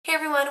Hey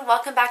everyone,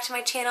 welcome back to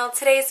my channel.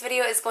 Today's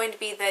video is going to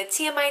be the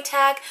TMI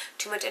tag,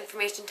 too much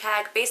information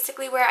tag,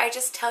 basically where I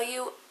just tell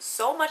you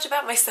so much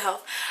about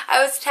myself.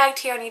 I was tagged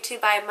here on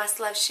YouTube by Must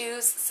Love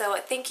Shoes, so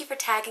thank you for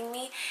tagging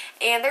me.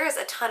 And there is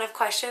a ton of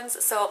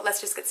questions, so let's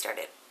just get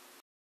started.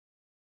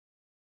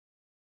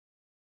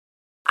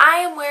 I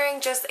am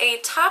wearing just a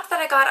top that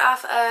I got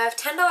off of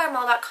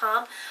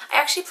 $10mall.com. I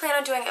actually plan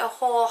on doing a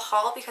whole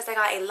haul because I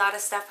got a lot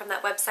of stuff from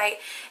that website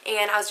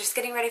and I was just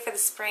getting ready for the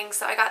spring.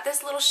 So I got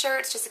this little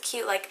shirt. It's just a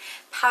cute like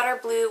powder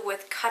blue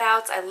with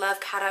cutouts. I love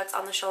cutouts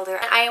on the shoulder.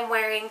 And I am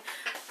wearing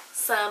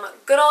some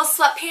good old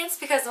sweatpants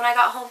because when I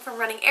got home from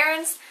running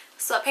errands,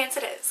 sweatpants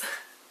it is.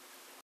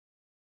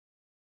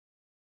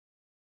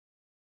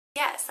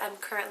 Yes, I'm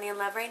currently in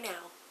love right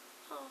now.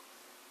 Oh.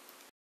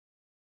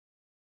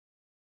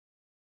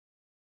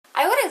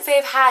 I wouldn't say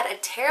I've had a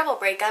terrible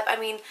breakup. I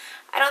mean,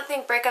 I don't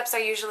think breakups are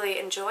usually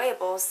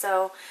enjoyable,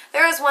 so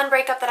there was one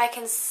breakup that I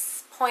can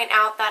point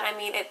out that, I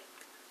mean, it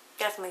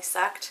definitely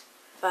sucked,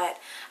 but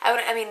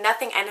I mean,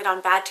 nothing ended on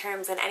bad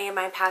terms in any of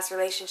my past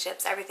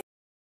relationships. Everything.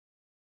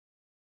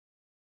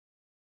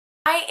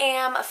 I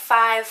am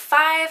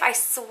 5'5". I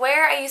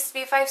swear I used to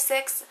be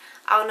 5'6".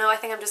 I don't know, I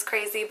think I'm just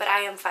crazy, but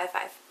I am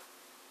 5'5".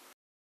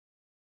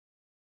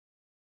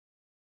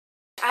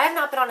 I have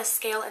not been on a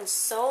scale in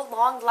so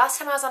long. The last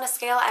time I was on a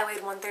scale, I weighed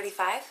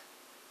 135.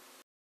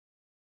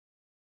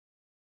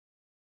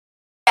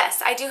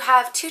 Yes, I do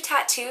have two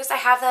tattoos. I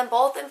have them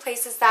both in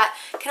places that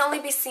can only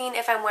be seen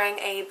if I'm wearing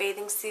a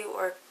bathing suit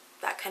or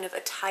that kind of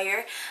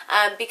attire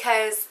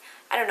because,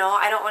 I don't know,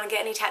 I don't want to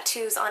get any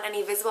tattoos on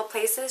any visible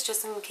places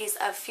just in case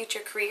of future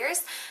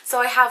careers. So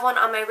I have one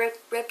on my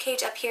rib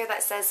cage up here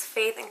that says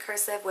faith in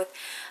cursive with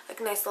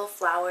a nice little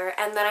flower.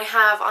 And then I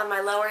have on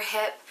my lower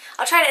hip,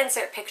 I'll try to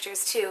insert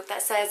pictures too,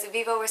 that says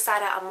Vivo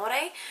Rosada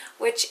Amore,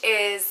 which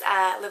is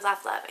live,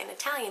 laugh, love in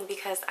Italian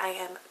because I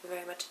am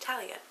very much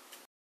Italian.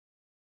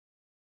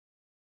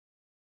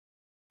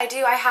 I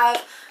do. I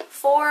have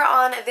 4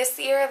 on this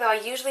ear, though I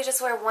usually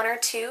just wear 1 or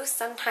 2,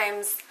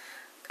 sometimes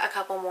a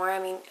couple more. I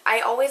mean,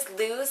 I always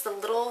lose the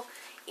little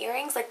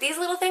earrings, like these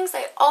little things,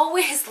 I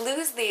always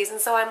lose these,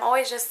 and so I'm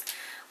always just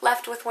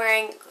left with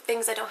wearing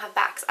things that don't have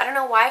backs. I don't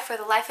know why, for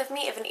the life of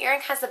me, if an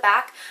earring has a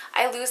back,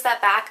 I lose that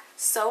back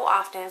so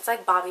often. It's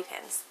like bobby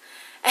pins.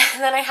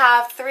 And then I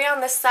have 3 on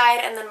this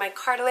side, and then my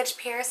cartilage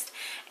pierced,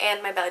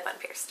 and my belly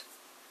button pierced.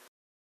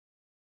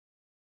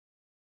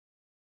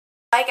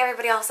 Like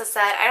everybody else has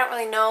said, I don't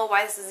really know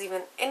why this is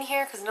even in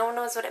here because no one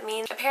knows what it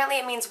means. Apparently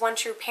it means one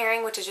true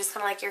pairing, which is just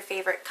kind of like your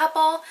favorite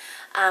couple,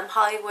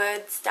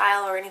 Hollywood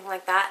style or anything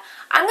like that.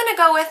 I'm going to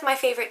go with my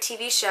favorite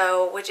TV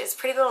show, which is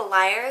Pretty Little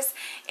Liars,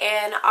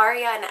 and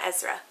Arya and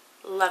Ezra.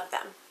 Love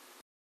them.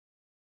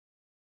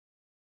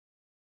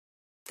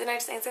 Didn't I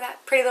just answer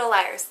that? Pretty Little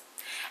Liars.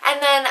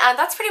 And then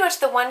that's pretty much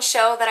the one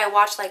show that I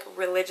watch like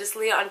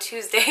religiously on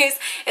Tuesdays.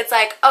 It's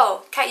like,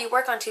 oh, Kat, you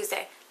work on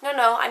Tuesday.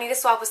 No, I need to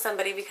swap with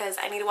somebody because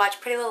I need to watch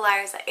Pretty Little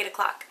Liars at 8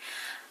 o'clock.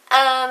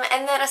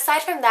 And then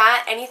aside from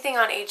that, anything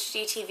on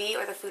HGTV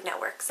or the Food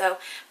Network. So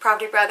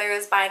Property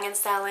Brothers, Buying and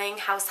Selling,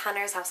 House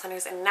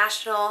Hunters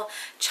International,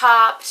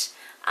 Chopped,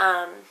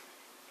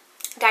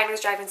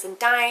 Diners, Drive-Ins, and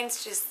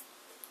Dines. Just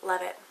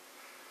love it.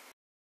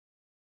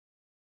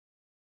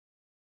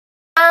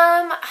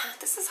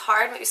 This is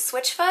hard. Maybe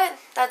Switchfoot.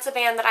 That's a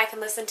band that I can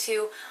listen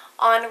to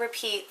on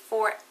repeat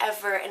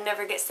forever and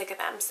never get sick of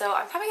them. So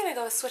I'm probably going to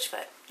go with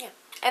Switchfoot. Yeah.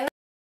 And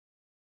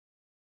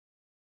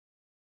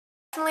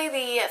definitely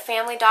the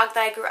family dog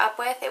that I grew up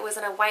with. It was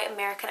a white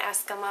American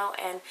Eskimo,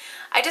 and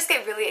I just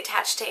get really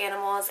attached to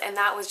animals, and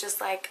that was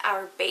just like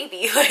our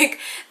baby. Like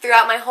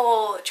throughout my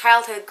whole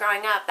childhood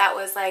growing up, that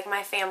was like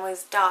my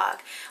family's dog.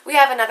 We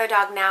have another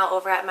dog now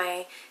over at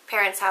my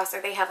parents' house,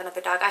 or they have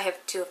another dog. I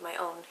have 2 of my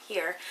own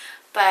here.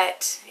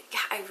 But yeah,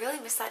 I really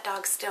miss that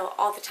dog still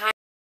all the time.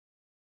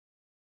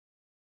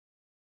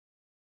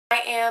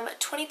 I am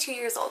 22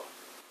 years old.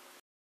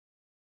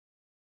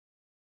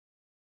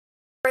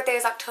 My birthday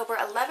is October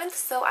 11th,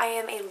 so I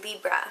am a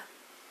Libra.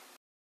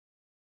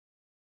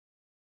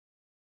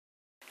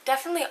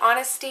 Definitely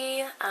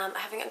honesty,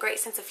 having a great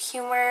sense of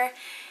humor,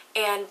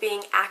 and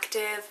being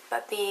active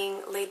but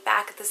being laid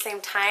back at the same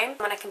time.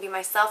 When I can be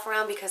myself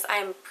around because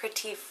I'm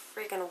pretty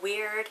freaking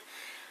weird.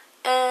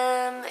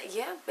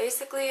 Yeah,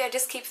 basically I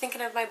just keep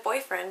thinking of my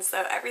boyfriend,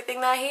 so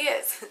everything that he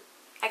is.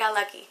 I got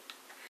lucky.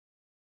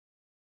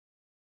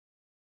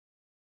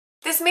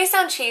 This may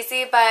sound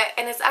cheesy,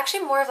 and it's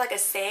actually more of like a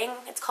saying.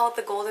 It's called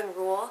the golden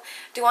rule.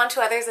 Do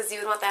unto others as you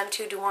would want them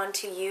to do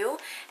unto you.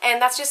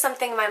 And that's just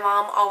something my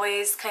mom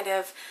always kind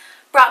of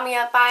brought me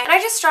up by. And I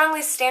just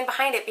strongly stand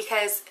behind it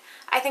because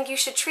I think you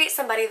should treat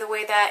somebody the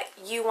way that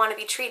you want to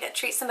be treated.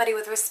 Treat somebody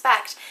with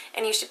respect,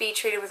 and you should be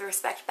treated with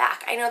respect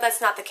back. I know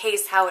that's not the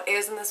case how it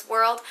is in this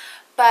world,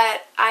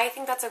 but I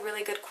think that's a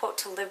really good quote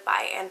to live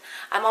by, and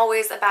I'm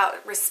always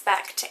about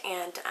respect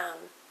and,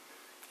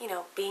 you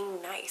know, being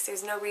nice.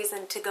 There's no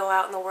reason to go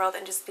out in the world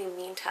and just be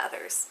mean to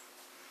others.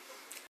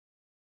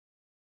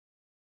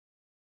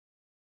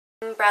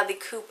 Bradley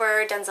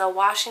Cooper, Denzel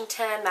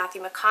Washington,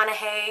 Matthew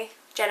McConaughey.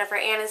 Jennifer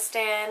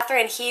Aniston,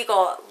 Katherine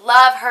Heigl,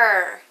 love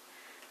her,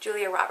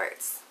 Julia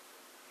Roberts.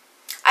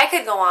 I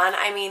could go on.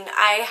 I mean,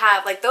 I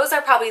have, like, those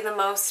are probably my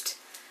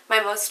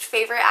most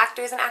favorite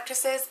actors and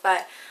actresses,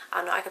 but I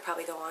don't know, I could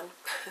probably go on.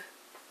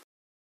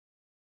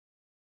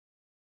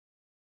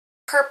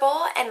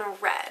 Purple and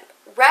red.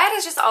 Red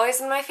has just always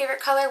been my favorite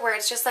color, where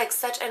it's just like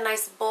such a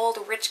nice, bold,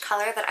 rich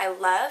color that I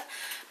love.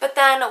 But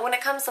then when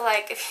it comes to,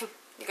 like, if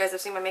you guys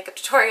have seen my makeup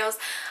tutorials,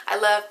 I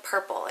love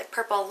purple. Like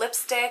purple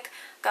lipstick,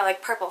 got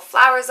like purple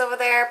flowers over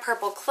there,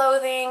 purple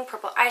clothing,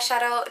 purple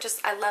eyeshadow. Just,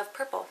 I love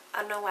purple.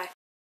 I don't know why.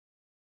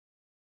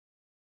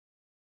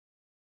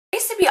 I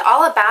used to be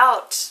all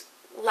about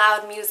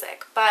loud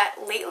music, but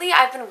lately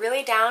I've been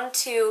really down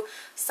to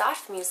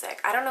soft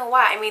music. I don't know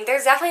why. I mean,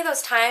 there's definitely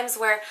those times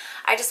where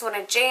I just want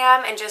to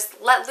jam and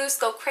just let loose,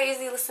 go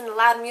crazy, listen to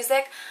loud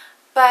music,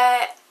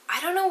 but I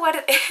don't know what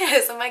it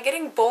is. Am I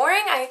getting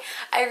boring? I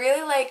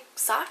really like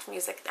soft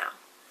music now.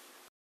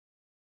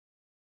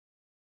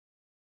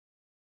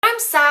 When I'm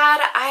sad,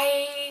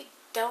 I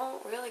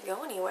don't really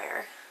go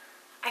anywhere.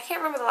 I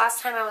can't remember the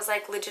last time I was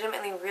like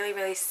legitimately really,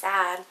 really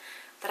sad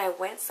that I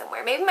went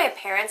somewhere. Maybe my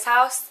parents'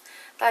 house.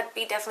 That'd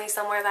be definitely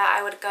somewhere that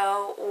I would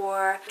go,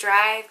 or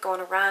drive, go on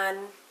a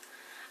run.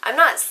 I'm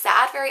not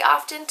sad very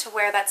often to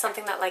where that's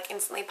something that like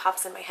instantly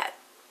pops in my head.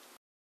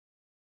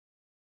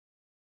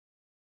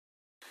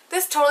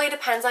 This totally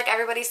depends, like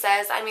everybody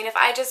says. I mean, if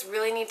I just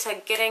really need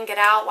to get in, get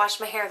out, wash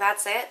my hair,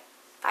 that's it.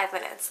 5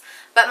 minutes.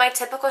 But my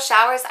typical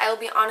showers, I will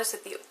be honest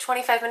with you,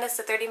 25 minutes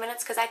to 30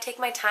 minutes because I take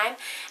my time.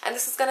 And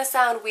this is going to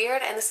sound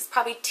weird, and this is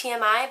probably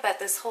TMI, but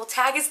this whole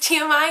tag is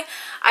TMI.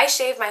 I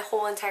shave my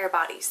whole entire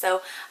body.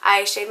 So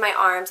I shave my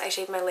arms, I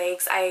shave my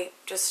legs, I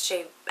just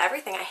shave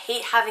everything. I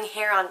hate having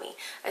hair on me,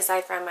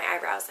 aside from my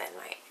eyebrows and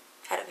my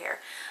head of hair.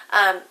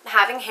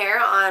 Having hair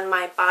on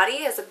my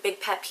body is a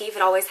big pet peeve.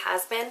 It always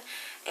has been.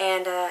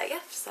 And yeah,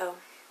 so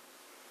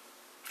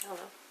I don't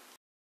know.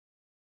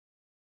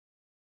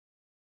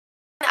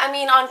 I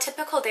mean, on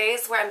typical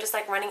days where I'm just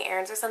like running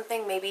errands or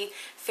something, maybe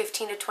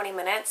 15 to 20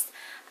 minutes.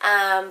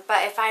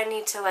 But if I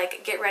need to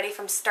like get ready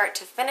from start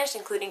to finish,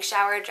 including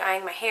shower,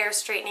 drying my hair,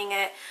 straightening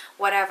it,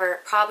 whatever,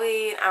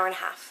 probably an hour and a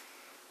half.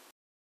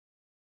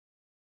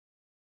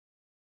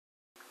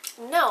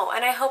 No,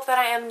 and I hope that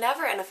I am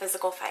never in a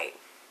physical fight.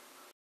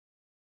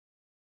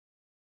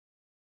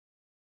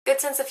 Good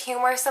sense of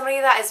humor,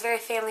 somebody that is very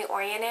family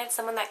oriented,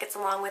 someone that gets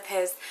along with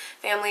his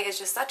family is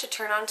just such a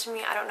turn on to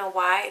me. I don't know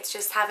why. It's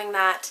just having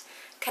that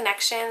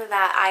connection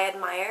that I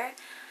admire.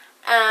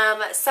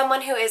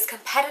 Someone who is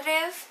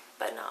competitive,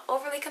 but not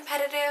overly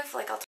competitive.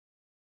 Like,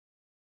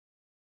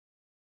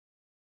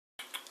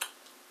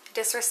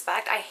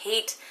 disrespect. I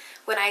hate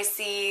when I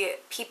see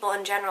people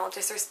in general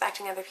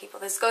disrespecting other people.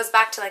 This goes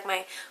back to like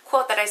my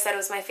quote that I said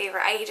was my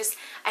favorite.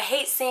 I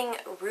hate seeing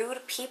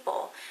rude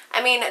people.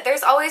 I mean,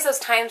 there's always those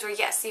times where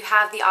yes, you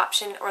have the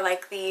option or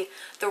like the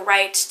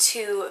right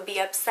to be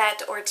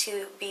upset or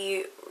to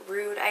be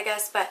rude, I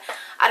guess, but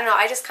I don't know,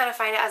 I just kind of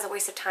find it as a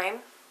waste of time,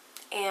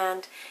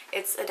 and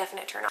it's a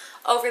definite turn off.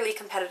 Overly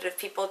competitive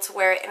people to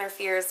where it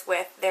interferes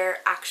with their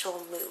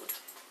actual mood.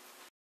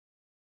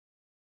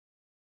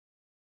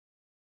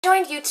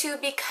 I joined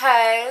YouTube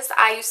because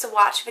I used to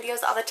watch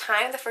videos all the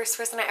time. The first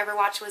person I ever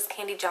watched was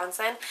Candy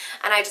Johnson,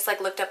 and I just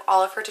like looked up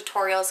all of her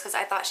tutorials because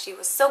I thought she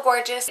was so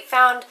gorgeous. I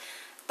found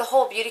the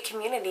whole beauty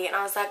community and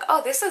I was like,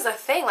 oh, this is a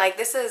thing, like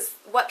this is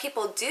what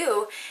people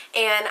do,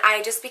 and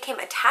I just became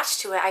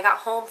attached to it. I got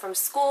home from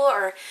school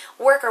or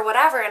work or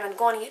whatever and I'd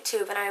go on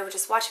YouTube and I would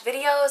just watch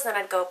videos and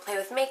I'd go play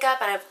with makeup,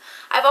 and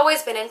I've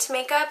always been into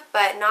makeup,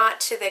 but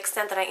not to the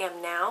extent that I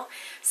am now.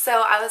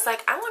 So I was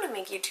like, I want to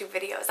make YouTube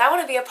videos. I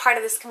want to be a part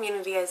of this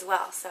community as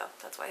well, so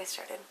that's why I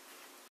started.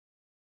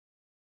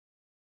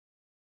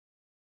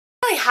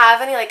 I don't really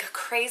have any like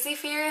crazy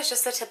fears,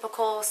 just the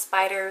typical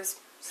spiders,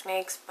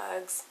 snakes,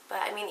 bugs, but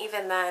I mean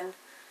even then,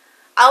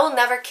 I will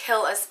never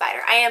kill a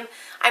spider.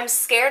 I'm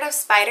scared of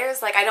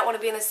spiders, like I don't want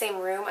to be in the same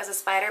room as a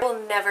spider. I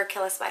will never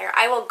kill a spider.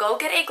 I will go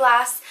get a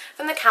glass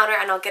from the counter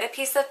and I'll get a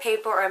piece of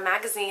paper or a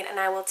magazine and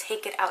I will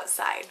take it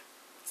outside.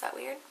 Is that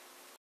weird?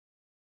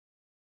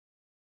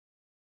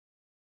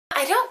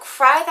 I don't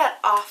cry that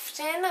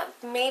often,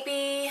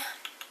 maybe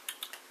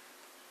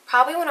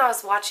probably when I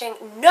was watching,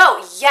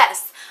 no,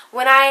 yes,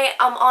 when I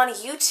am on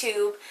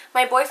YouTube.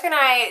 My boyfriend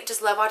and I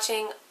just love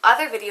watching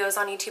other videos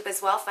on YouTube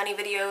as well, funny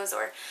videos,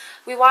 or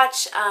we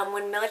watch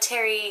when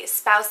military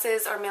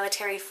spouses or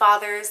military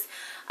fathers,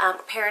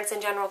 parents in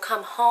general,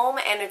 come home,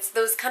 and it's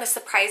those kind of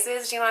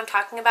surprises, do you know what I'm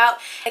talking about?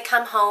 They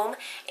come home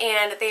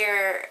and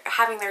they're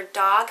having their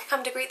dog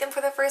come to greet them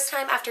for the first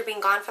time after being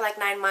gone for like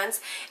 9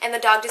 months, and the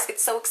dog just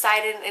gets so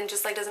excited and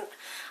just like doesn't,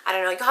 I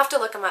don't know, you'll have to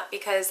look them up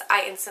because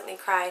I instantly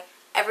cry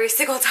every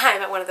single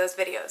time at one of those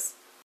videos.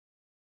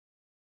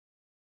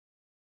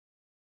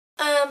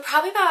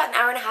 Probably about an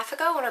hour and a half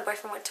ago when my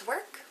boyfriend went to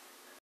work.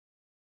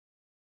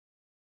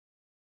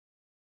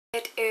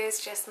 It is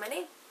just my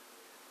name.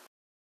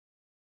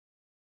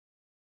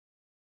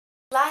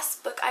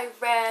 Last book I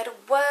read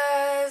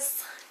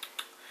was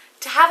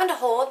To Have and to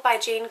Hold by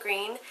Jane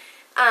Green.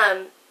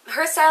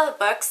 Her style of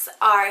books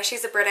are,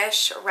 she's a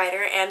British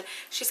writer and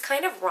she's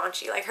kind of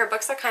raunchy. Like her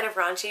books are kind of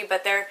raunchy,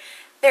 but they're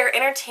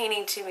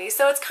entertaining to me.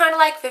 So it's kind of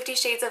like 50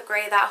 Shades of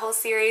Grey, that whole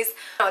series.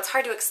 No, it's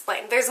hard to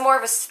explain. There's more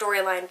of a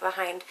storyline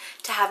behind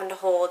To Have and to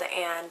Hold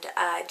and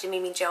Jimmy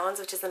Me Jones,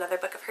 which is another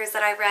book of hers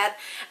that I read.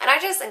 And I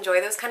just enjoy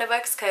those kind of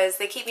books because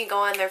they keep me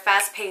going. They're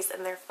fast-paced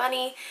and they're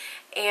funny.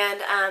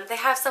 And they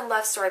have some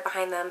love story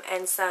behind them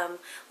and some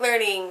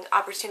learning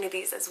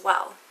opportunities as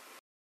well.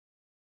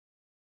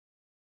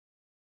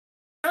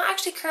 I'm not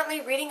actually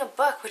currently reading a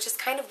book, which is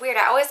kind of weird.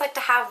 I always like to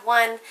have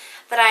one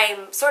that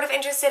I'm sort of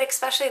interested,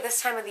 especially this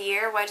time of the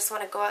year where I just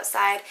want to go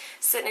outside,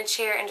 sit in a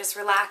chair, and just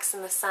relax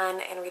in the sun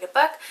and read a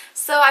book.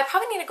 So I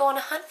probably need to go on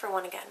a hunt for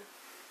one again.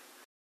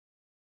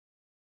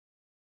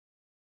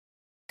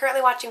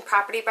 Currently watching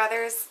Property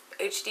Brothers,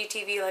 HD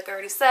TV like I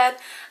already said,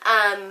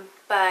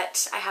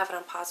 but I have it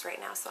on pause right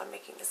now, so I'm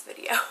making this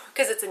video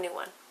because it's a new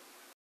one.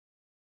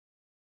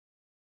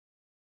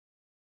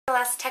 The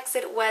last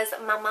texted was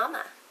my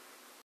mama.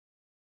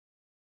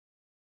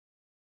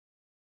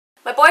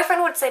 My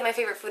boyfriend would say my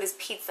favorite food is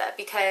pizza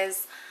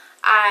because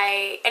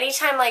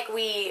anytime like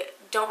we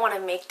don't want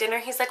to make dinner,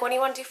 he's like, what do you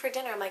want to do for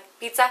dinner? I'm like,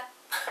 pizza.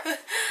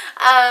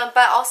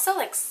 But also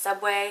like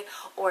Subway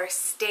or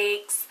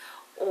steaks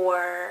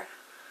or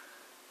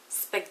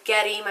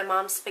spaghetti, my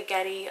mom's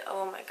spaghetti.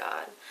 Oh my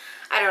god.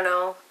 I don't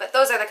know, but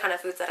those are the kind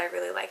of foods that I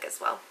really like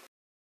as well.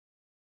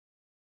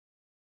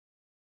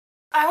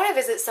 I want to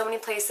visit so many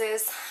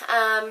places.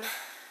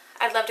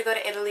 I'd love to go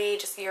to Italy,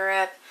 just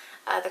Europe,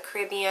 the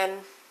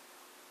Caribbean.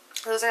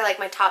 Those are like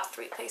my top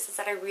 3 places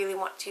that I really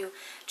want to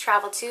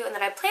travel to and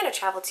that I plan to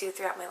travel to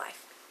throughout my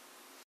life.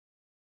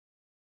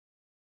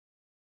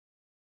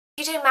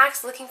 TJ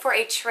Maxx looking for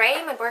a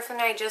tray. My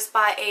boyfriend and I just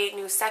bought a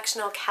new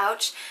sectional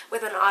couch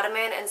with an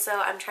ottoman, and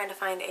so I'm trying to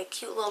find a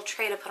cute little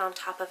tray to put on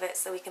top of it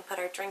so we can put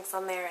our drinks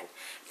on there and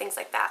things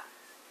like that.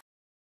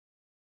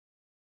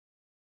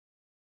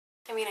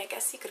 I mean, I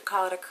guess you could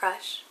call it a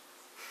crush.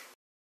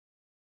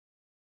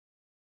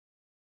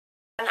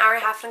 An hour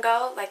and a half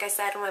ago, like I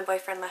said, when my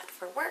boyfriend left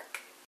for work.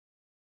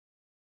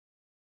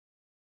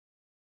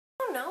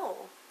 I don't know.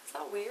 Is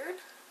that weird?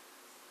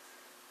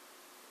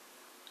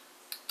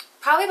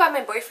 Probably by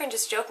my boyfriend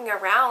just joking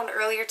around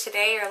earlier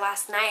today or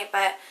last night,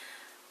 but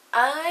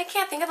I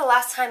can't think of the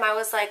last time I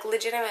was like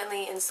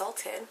legitimately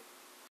insulted.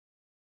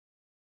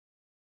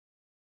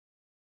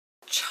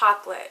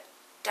 Chocolate.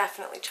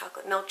 Definitely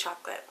chocolate. Milk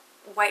chocolate.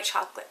 White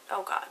chocolate.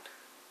 Oh god.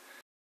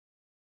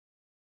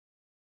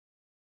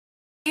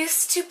 I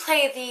used to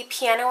play the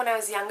piano when I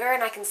was younger,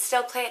 and I can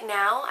still play it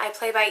now. I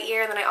play by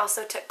ear, and then I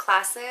also took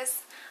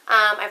classes.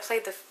 I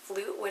played the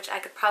flute, which I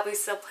could probably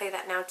still play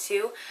that now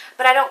too,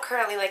 but I don't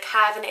currently like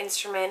have an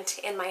instrument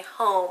in my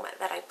home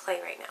that I play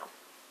right now.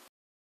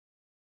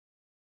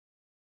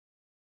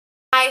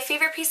 My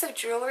favorite piece of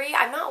jewelry,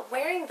 I'm not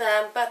wearing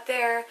them, but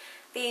they're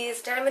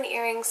these diamond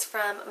earrings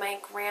from my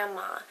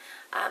grandma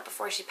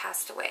before she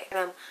passed away. I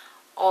wear them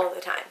all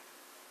the time.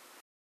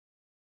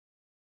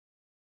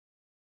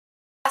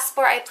 Last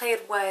sport I played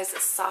was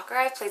soccer.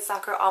 I've played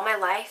soccer all my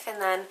life,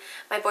 and then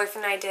my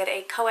boyfriend and I did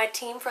a co-ed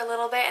team for a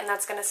little bit, and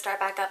that's going to start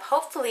back up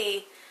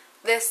hopefully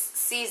this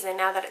season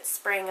now that it's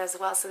spring as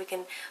well, so we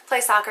can play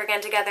soccer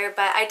again together.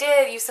 But I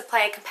did used to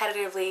play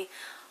competitively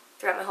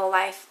throughout my whole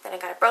life. Then I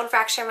got a bone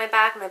fracture in my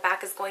back. My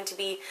back is going to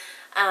be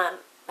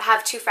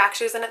have 2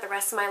 fractures in it the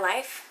rest of my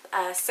life.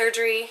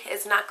 Surgery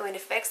is not going to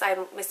fix.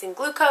 I'm missing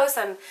glucose.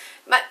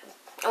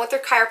 I went through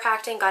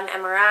chiropractic, got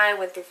an MRI,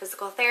 went through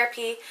physical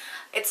therapy.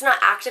 It's not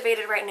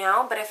activated right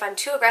now, but if I'm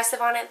too aggressive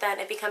on it, then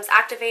it becomes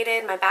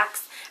activated.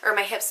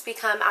 My hips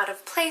become out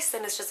of place,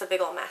 and it's just a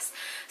big old mess.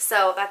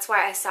 So that's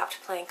why I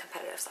stopped playing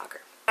competitive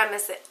soccer. I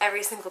miss it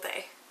every single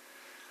day.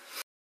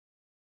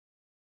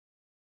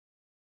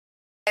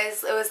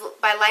 It was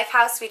by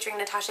Lifehouse featuring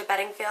Natasha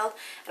Bedingfield,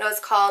 and it was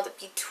called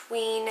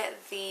Between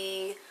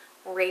the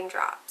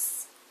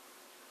Raindrops.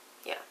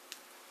 Yeah.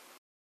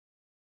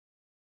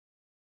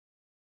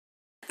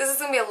 This is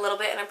going to be a little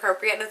bit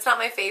inappropriate, and it's not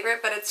my favorite,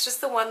 but it's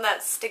just the one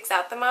that sticks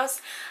out the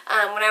most.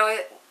 When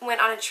I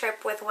went on a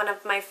trip with one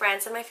of my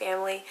friends and my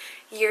family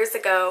years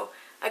ago,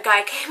 a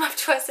guy came up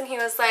to us and he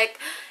was like,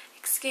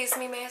 "Excuse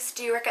me, miss,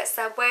 do you work at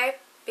Subway?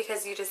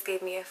 Because you just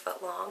gave me a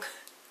foot long."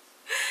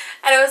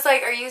 And I was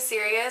like, are you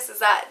serious?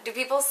 Do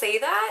people say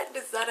that?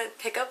 Is that a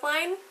pickup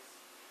line?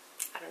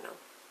 I don't know.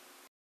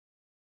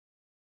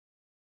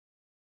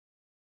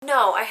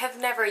 No, I have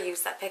never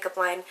used that pickup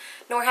line,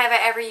 nor have I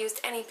ever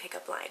used any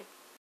pickup line.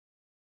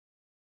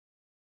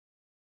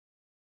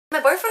 My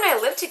boyfriend and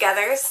I live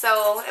together,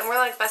 and we're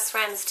like best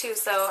friends too,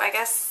 so I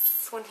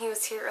guess when he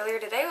was here earlier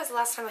today was the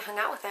last time I hung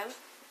out with him.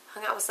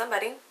 Hung out with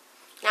somebody.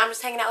 Now I'm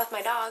just hanging out with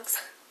my dogs.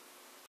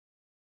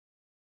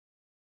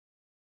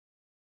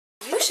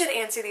 You should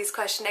answer these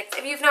questions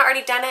if you've not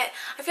already done it.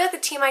 I feel like the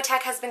TMI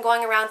tag has been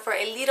going around for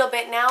a little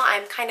bit now.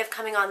 I'm kind of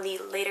coming on the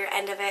later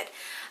end of it.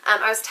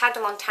 I was tagged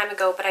a long time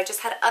ago, but I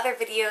just had other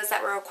videos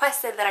that were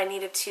requested that I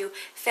needed to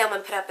film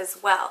and put up as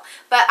well.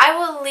 But I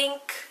will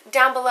link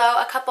down below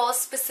a couple of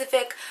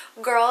specific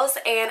girls,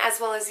 and as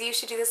well as you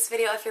should do this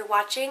video if you're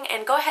watching.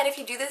 And go ahead, if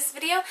you do this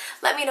video,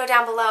 let me know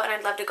down below, and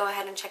I'd love to go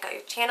ahead and check out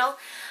your channel.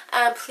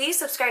 Please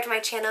subscribe to my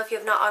channel if you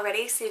have not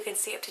already so you can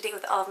stay up to date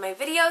with all of my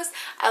videos.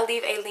 I'll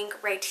leave a link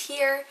right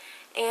here,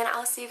 and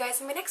I'll see you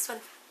guys in my next one.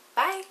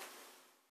 Bye!